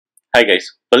Hi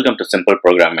guys, welcome to Simple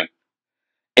Programming.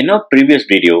 In our previous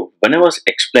video, when I was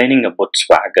explaining about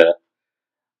Swagger,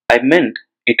 I meant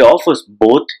it offers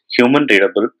both human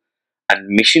readable and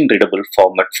machine readable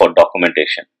format for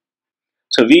documentation.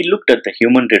 So we looked at the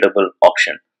human readable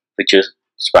option, which is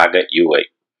Swagger UI.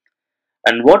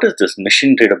 And what is this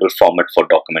machine readable format for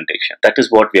documentation? That is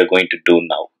what we are going to do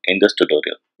now in this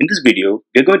tutorial. In this video,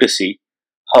 we are going to see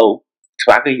how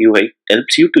Swagger UI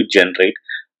helps you to generate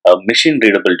a machine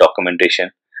readable documentation,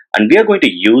 and we are going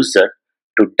to use that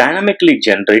to dynamically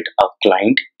generate a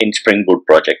client in Spring Boot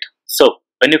project. So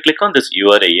when you click on this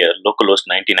URL here, localhost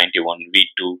 1991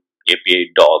 v2 API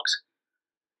docs,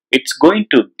 it's going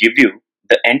to give you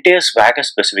the entire Swagger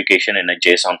specification in a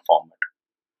JSON format.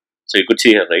 So you could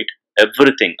see here, right?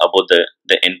 Everything about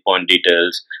the endpoint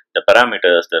details, the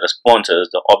parameters, the responses,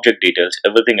 the object details,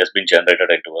 everything has been generated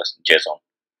into a JSON.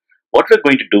 What we're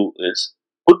going to do is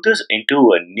put this into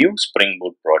a new Spring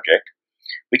Boot project,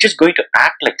 which is going to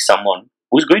act like someone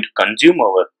who's going to consume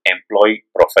our employee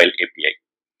profile API.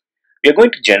 We are going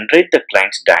to generate the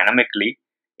clients dynamically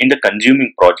in the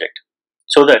consuming project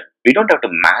so that we don't have to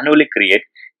manually create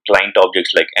client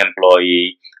objects like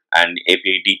employee and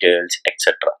API details,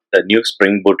 etc. The new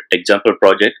Spring Boot example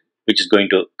project, which is going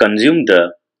to consume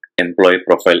the employee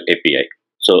profile API.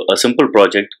 So a simple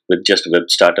project with just web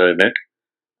starter in it,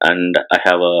 and I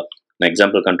have an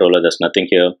example controller. There's nothing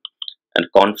here, and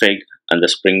config and the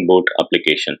Spring Boot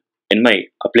application. In my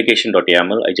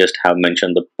application.yaml, I just have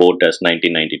mentioned the port as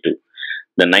 1992.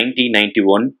 The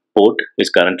 1991 port is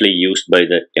currently used by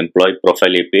the employee profile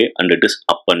API and it is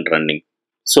up and running.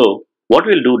 So what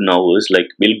we'll do now is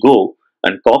we'll go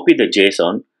and copy the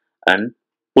JSON and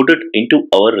put it into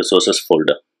our resources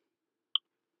folder.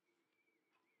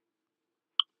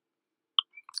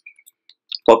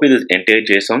 Copy this entire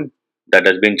JSON that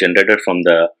has been generated from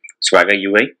the Swagger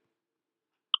UI,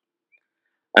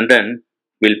 and then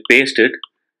we'll paste it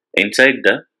inside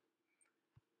the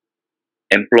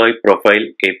employee profile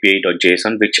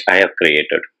API.json which I have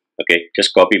created. Okay,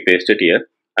 just copy paste it here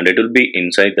and it will be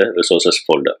inside the resources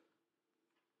folder.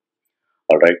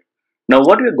 Alright, now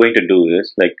what we are going to do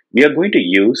is we are going to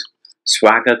use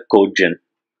Swagger Codegen.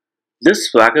 This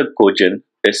Swagger Codegen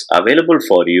is available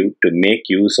for you to make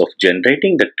use of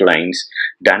generating the clients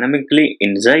dynamically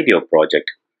inside your project.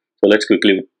 So let's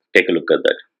quickly take a look at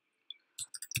that.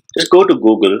 Just go to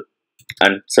Google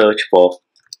and search for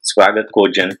Swagger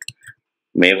Codegen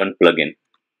Maven Plugin.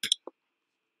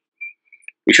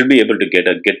 You should be able to get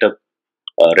a GitHub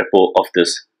repo of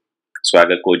this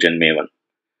Swagger Codegen Maven.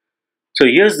 So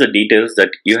here's the details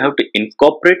that you have to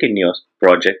incorporate in your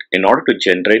project in order to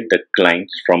generate the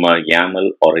clients from a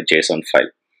YAML or a JSON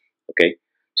file. Okay,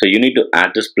 so you need to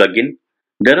add this plugin.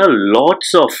 There are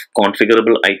lots of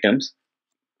configurable items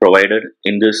provided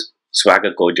in this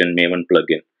Swagger Codegen Maven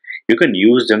plugin. You can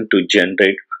use them to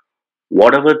generate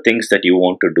whatever things that you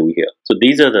want to do here. So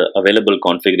these are the available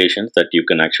configurations that you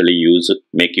can actually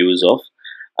make use of,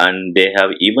 and they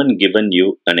have even given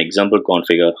you an example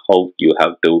configure how you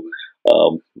have to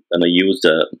use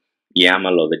the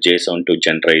YAML or the JSON to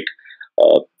generate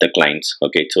the clients.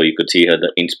 Okay, so you could see here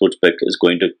the input spec is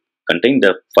going to contain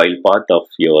the file path of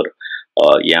your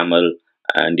YAML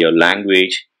and your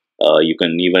language. You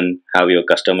can even have your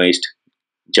customized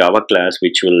Java class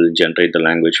which will generate the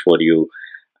language for you,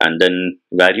 and then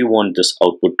where you want this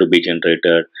output to be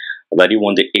generated, where you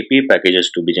want the API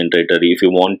packages to be generated, if you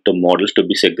want the models to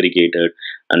be segregated,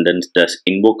 and then there's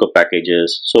invoker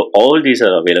packages. So all these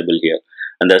are available here,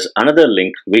 and there's another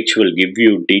link which will give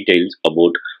you details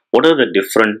about what are the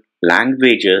different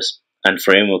languages and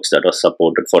frameworks that are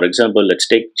supported. For example, let's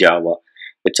take Java.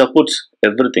 It supports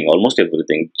everything, almost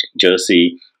everything.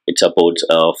 Jersey, it supports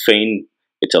Fein,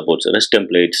 it supports REST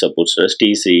template, supports REST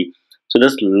EC. So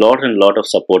there's a lot of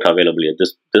support available here.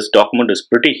 This document is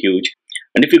pretty huge,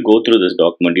 and if you go through this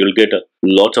document, you'll get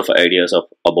lots of ideas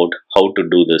about how to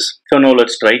do this. So now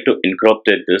let's try to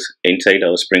incorporate this inside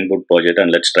our Spring Boot project,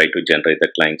 and let's try to generate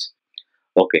the clients.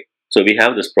 Okay, so we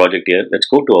have this project here. Let's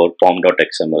go to our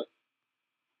pom.xml.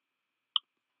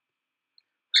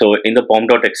 So in the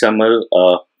pom.xml,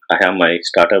 I have my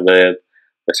starter web,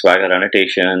 the Swagger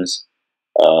annotations,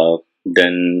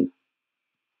 then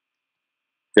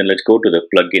let's go to the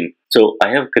plugin. So I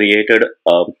have created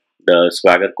the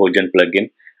Swagger Codegen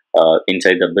plugin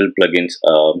inside the build plugins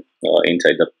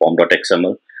inside the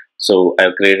pom.xml. So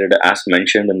I've created, as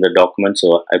mentioned in the document,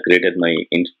 so I've created my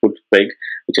input spec,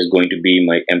 which is going to be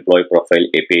my employee profile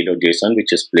API.json,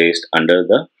 which is placed under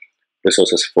the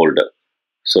resources folder.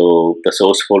 So the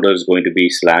source folder is going to be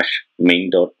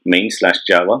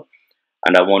 /main/java,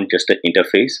 and I want just an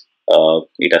interface.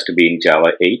 It has to be in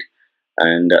Java 8.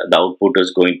 and the output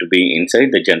is going to be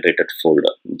inside the generated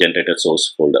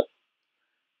source folder.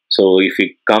 So if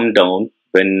we come down,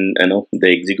 when the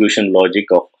execution logic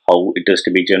of how it is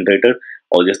to be generated,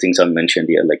 all these things are mentioned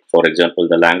here. Like for example,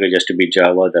 the language has to be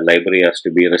Java, the library has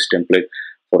to be REST template.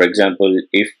 For example,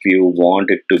 if you want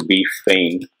it to be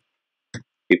Fein,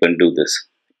 you can do this.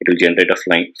 It will generate a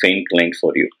Fein client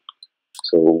for you.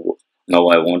 So now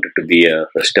I want it to be a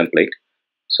REST template.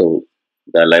 So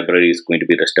the library is going to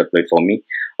be REST template for me.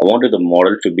 I wanted the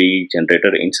model to be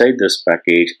generated inside this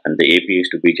package and the API is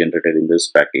to be generated in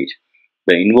this package.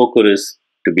 The invoker is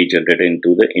to be generated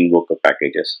into the invoker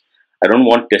packages. I don't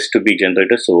want test to be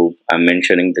generated, so I'm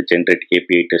mentioning the generate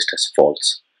API test as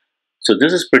false. So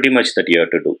this is pretty much that you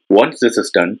have to do. Once this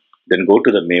is done, then go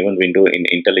to the Maven window in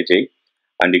IntelliJ,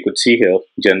 and you could see here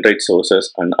generate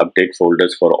sources and update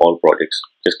folders for all projects.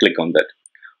 Just click on that.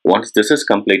 Once this is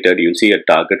completed, you'll see a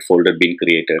target folder being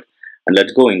created, and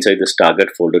let's go inside this target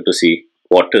folder to see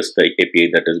what is the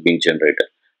API that is being generated.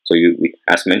 So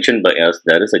as mentioned by us,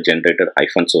 there is a generated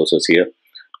 -sources here.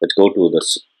 Let's go to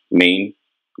this main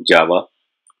Java,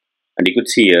 and you could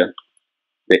see here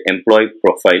the employee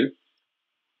profile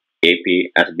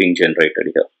API has been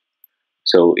generated here.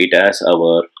 So it has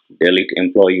our delete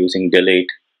employee using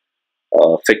delete,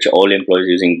 fetch all employees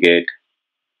using get,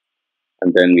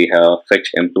 and then we have fetch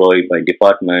employee by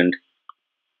department.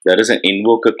 There is an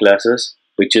invoker classes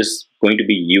which is going to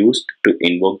be used to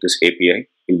invoke this API.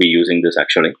 We'll be using this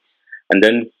actually. And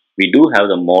then we do have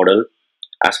the model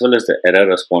as well as the error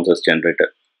responses generated.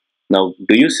 Now,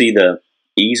 do you see the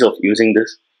ease of using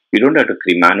this? You don't have to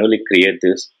manually create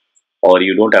this, or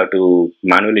you don't have to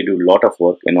manually do a lot of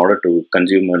work in order to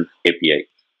consume an API.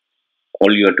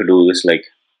 All you have to do is like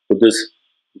put this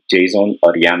JSON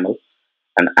or YAML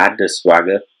and add the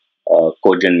Swagger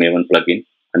Codegen Maven plugin,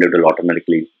 and it will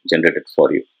automatically generate it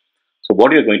for you. So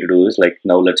what you're going to do is like,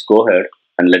 now let's go ahead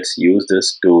and let's use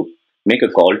this to make a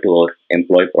call to our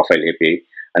employee profile API,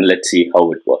 and let's see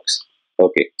how it works.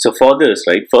 Okay, so for this,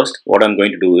 right, first what I'm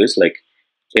going to do is like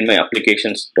in my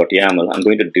applications.yaml, I'm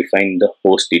going to define the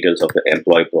host details of the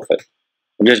employee profile.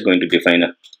 I'm just going to define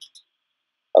a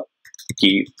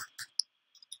key.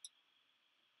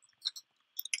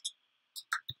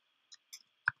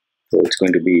 So it's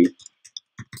going to be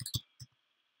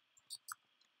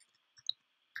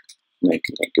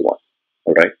 1991.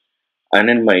 All right. And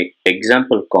in my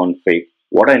example config,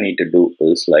 what I need to do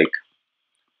is like,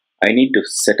 I need to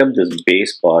set up this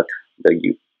base path,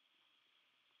 the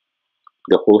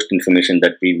host information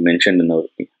that we mentioned in our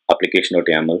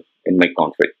application.yaml in my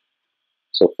config.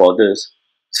 So for this,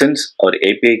 since our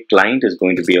API client is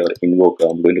going to be our invoker,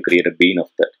 I'm going to create a bean of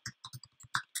that.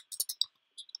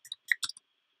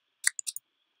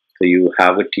 So you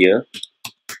have it here.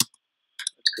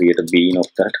 Let's create a bean of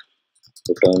that.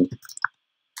 Return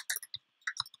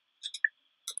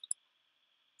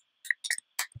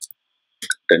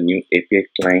the new API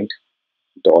client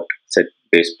dot set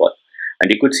base path. And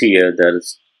you could see here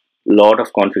there's a lot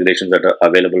of configurations that are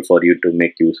available for you to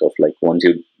make use of. Like once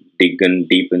you dig in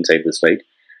deep inside this, right,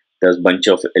 there's a bunch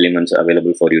of elements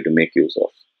available for you to make use of.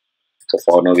 So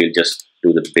for now, we'll just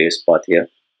do the base path here,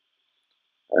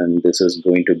 and this is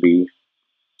going to be,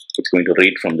 it's going to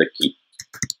read from the key.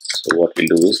 So what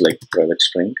we'll do is like private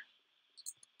string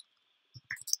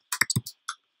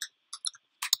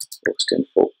host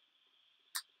info.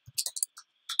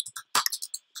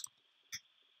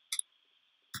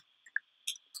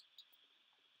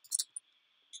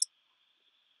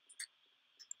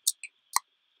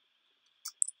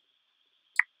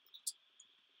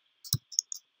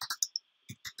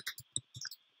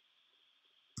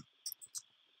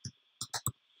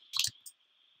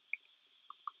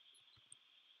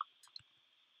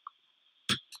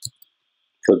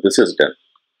 So this is done.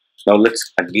 Now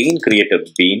let's again create a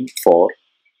bean for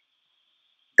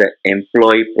the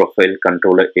employee profile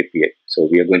controller API. So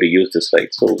we are going to use this, right?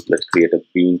 So let's create a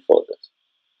bean for this.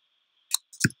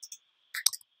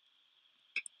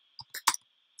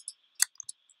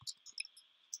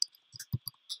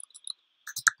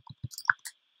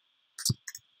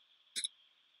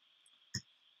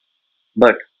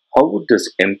 But how would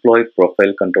this employee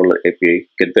profile controller API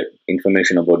get the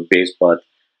information about base path,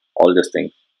 all this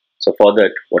thing? So for that,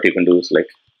 what you can do is like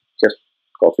just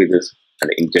copy this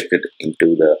and inject it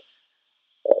into the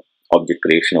object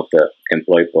creation of the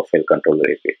employee profile controller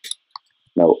API.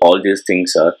 Now all these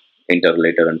things are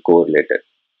interrelated and correlated.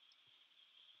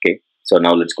 Okay, so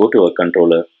now let's go to our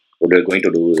controller. What we're going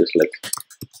to do is like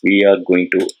we are going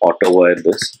to auto wire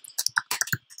this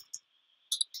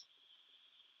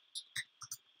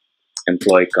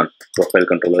employee profile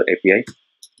controller API,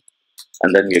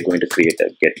 and then we are going to create a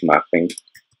get mapping,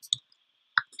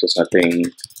 just nothing.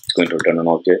 It's going to return an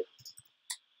object.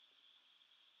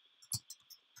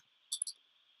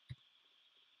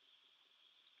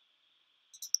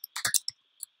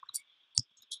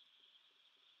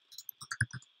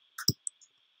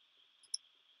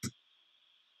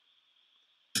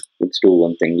 Let's do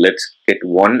one thing. Let's get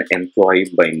one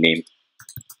employee by name.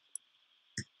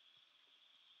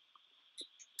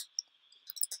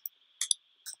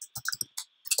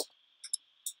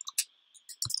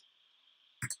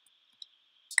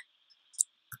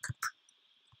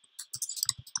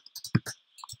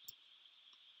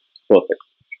 Perfect.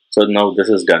 So now this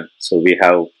is done. So we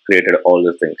have created all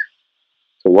the things.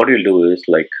 So what you'll do is,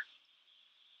 like,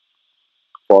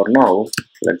 for now,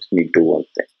 let me do one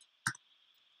thing.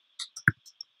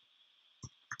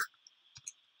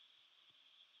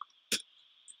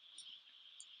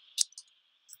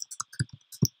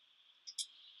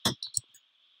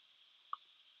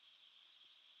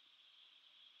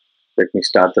 Let me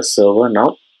start the server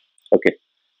now. Okay.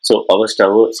 So our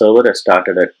server has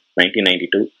started at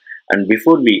 1992. And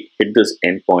before we hit this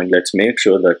endpoint, let's make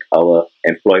sure that our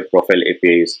employee profile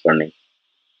API is running.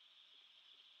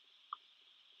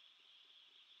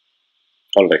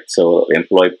 Alright, so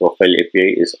employee profile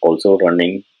API is also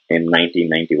running in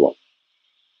 1991.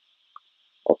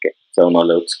 Okay, so now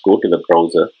let's go to the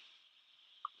browser.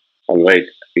 Alright,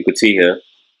 you could see here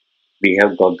we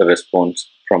have got the response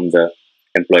from the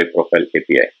employee profile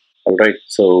API. Alright,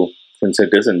 so since it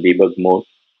is in debug mode,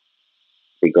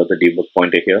 we got the debug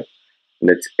pointer here.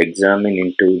 Let's examine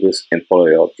into this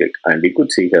employee object, and we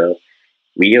could see here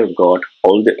we have got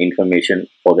all the information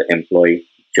for the employee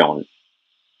John.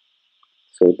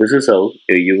 So this is how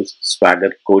you use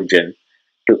Swagger Codegen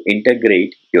to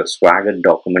integrate your Swagger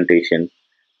documentation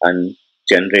and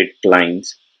generate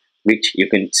clients which you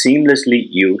can seamlessly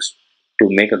use to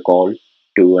make a call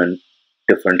to a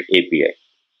different API.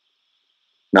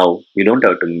 Now you don't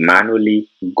have to manually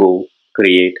go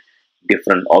create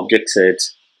different object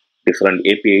sets, different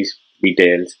APIs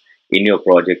details in your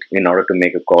project in order to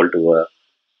make a call to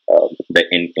the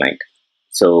end client.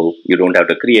 So you don't have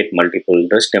to create multiple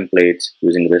REST templates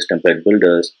using REST template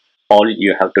builders. All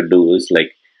you have to do is,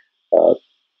 like,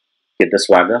 get the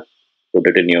Swagger, put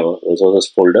it in your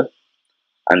resources folder,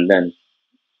 and then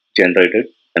generate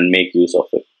it and make use of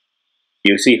it.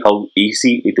 You see how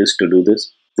easy it is to do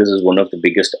this? This is one of the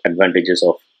biggest advantages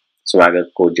of Swagger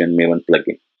Codegen Maven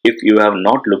plugin. If you have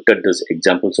not looked at this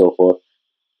example so far,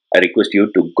 I request you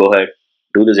to go ahead,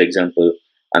 do this example,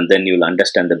 and then you'll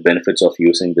understand the benefits of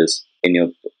using this in your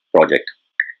project.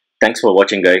 Thanks for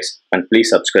watching, guys, and please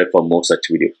subscribe for more such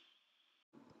videos.